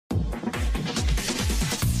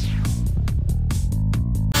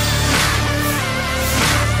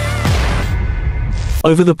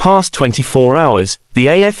Over the past 24 hours, the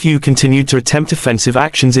AFU continued to attempt offensive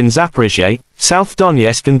actions in Zaporozhye, South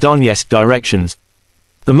Donetsk and Donetsk directions.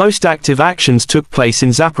 The most active actions took place in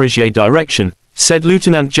Zaporozhye direction, said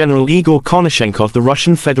Lieutenant General Igor Konashenkov, the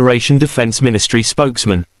Russian Federation Defense Ministry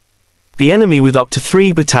spokesman. The enemy, with up to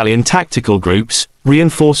 3 battalion tactical groups,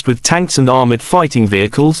 reinforced with tanks and armored fighting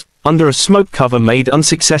vehicles, under a smoke cover made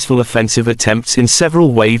unsuccessful offensive attempts in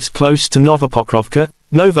several waves close to Novopokrovka,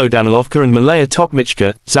 Novodanilovka and Malaya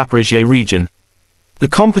Tokmachka, Zaporozhye region. The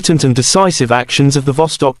competent and decisive actions of the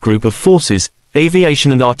Vostok Group of Forces,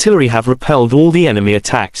 aviation and artillery have repelled all the enemy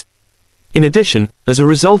attacks. In addition, as a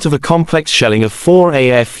result of a complex shelling of 4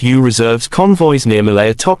 AFU reserves convoys near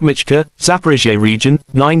Malaya Tokmachka, Zaporozhye region,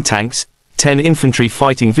 9 tanks, 10 infantry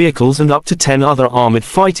fighting vehicles and up to 10 other armored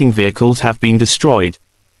fighting vehicles have been destroyed.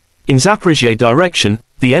 In Zaporozhye direction,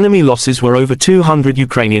 the enemy losses were over 200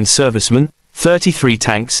 Ukrainian servicemen, 33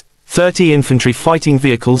 tanks, 30 infantry fighting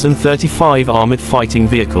vehicles and 35 armored fighting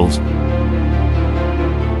vehicles.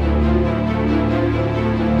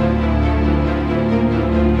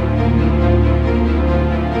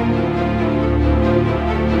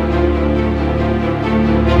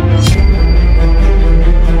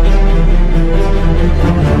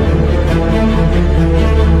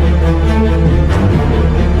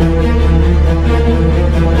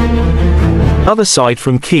 Other side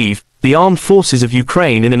from Kiev, the armed forces of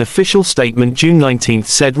Ukraine in an official statement June 19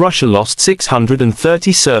 said Russia lost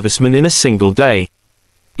 630 servicemen in a single day,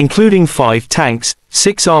 including 5 tanks,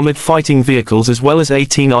 6 armored fighting vehicles as well as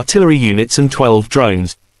 18 artillery units and 12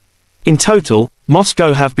 drones. In total,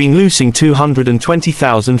 Moscow have been losing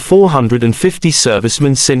 220,450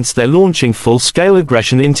 servicemen since their launching full-scale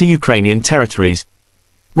aggression into Ukrainian territories.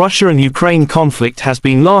 Russia and Ukraine conflict has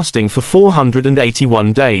been lasting for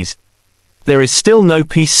 481 days. There is still no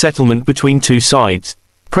peace settlement between two sides.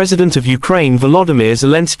 President of Ukraine Volodymyr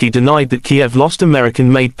Zelensky denied that Kiev lost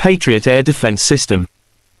American-made Patriot air defense system.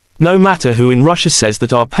 No matter who in Russia says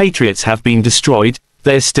that our Patriots have been destroyed,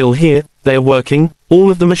 they're still here, they're working, all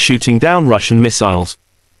of them are shooting down Russian missiles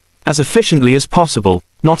as efficiently as possible.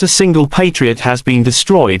 Not a single Patriot has been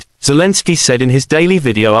destroyed, Zelensky said in his daily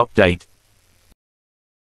video update.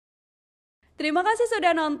 Terima kasih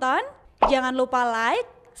sudah nonton, jangan lupa like,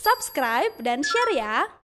 subscribe, dan share ya!